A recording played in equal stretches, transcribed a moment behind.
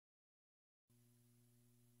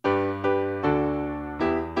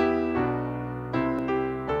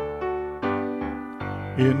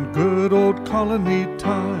In good old colony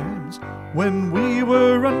times, when we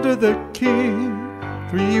were under the king,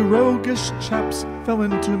 3 roguish chaps fell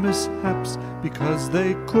into mishaps because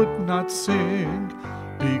they could not sing,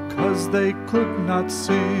 because they could not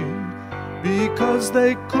sing, because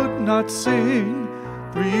they could not sing.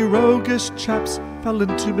 3 roguish chaps fell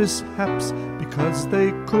into mishaps because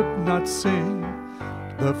they could not sing.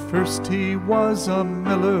 The first he was a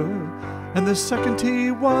miller, and the second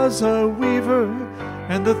he was a weaver,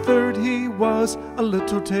 and the third he was a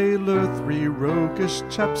little tailor. 3 roguish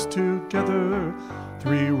chaps together,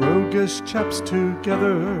 3 roguish chaps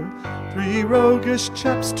together, 3 roguish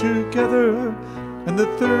chaps together, and the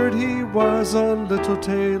third he was a little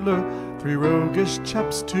tailor. 3 roguish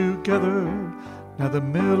chaps together. Now the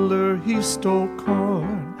miller he stole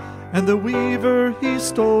corn, and the weaver he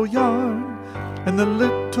stole yarn, and the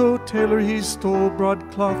little tailor he stole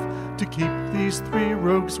broadcloth to keep these 3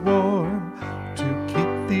 rogues warm, to keep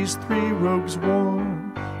these 3 rogues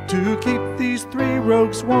warm, to keep these 3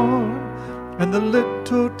 rogues warm. And the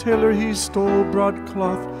little tailor he stole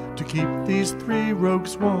broadcloth to keep these 3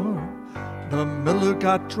 rogues warm. The miller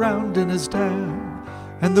got drowned in his dam,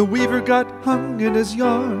 and the weaver got hung in his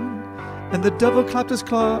yarn, and the devil clapped his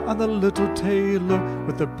claw on the little tailor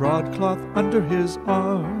with the broadcloth under his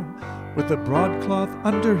arm, with the broadcloth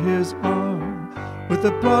under his arm, with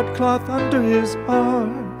the broadcloth under his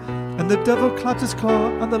arm. And the devil clapped his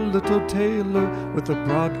claw on the little tailor with the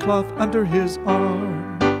broadcloth under his arm.